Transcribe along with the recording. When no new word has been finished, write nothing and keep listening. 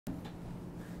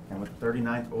And with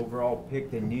 39th overall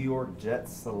pick, the New York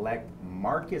Jets select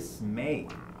Marcus Maye.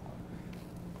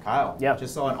 Kyle, yeah,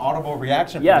 just saw an audible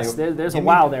reaction yes, from you. There's a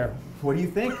wow there. What do you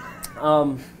think?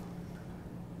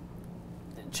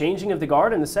 Changing of the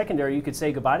guard in the secondary, you could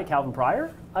say goodbye to Calvin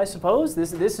Pryor, I suppose.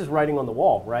 This is writing on the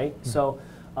wall, right? Mm-hmm. So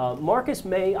Marcus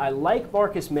Maye, I like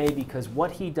Marcus Maye because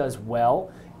what he does well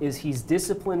is he's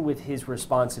disciplined with his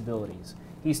responsibilities.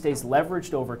 He stays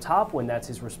leveraged over top when that's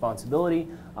his responsibility.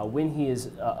 When he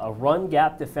is a run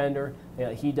gap defender,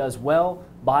 he does well,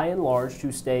 by and large,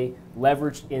 to stay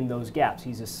leveraged in those gaps.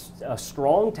 He's a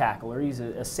strong tackler. He's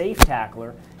a safe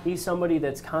tackler. He's somebody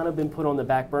that's kind of been put on the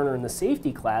back burner in the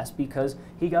safety class because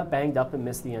he got banged up and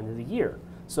missed the end of the year.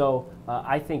 So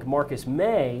I think Marcus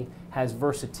Maye has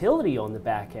versatility on the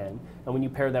back end, and when you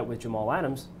pair that with Jamal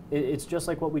Adams, it's just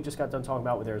like what we just got done talking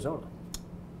about with Arizona.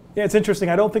 Yeah, it's interesting.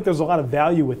 I don't think there's a lot of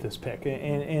value with this pick.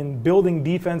 And building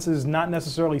defenses, not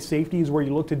necessarily safety, is where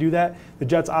you look to do that. The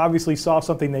Jets obviously saw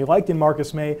something they liked in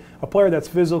Marcus Maye, a player that's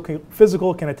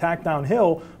physical, can attack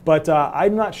downhill, but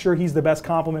I'm not sure he's the best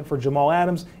complement for Jamal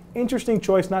Adams. Interesting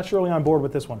choice, not surely on board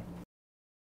with this one.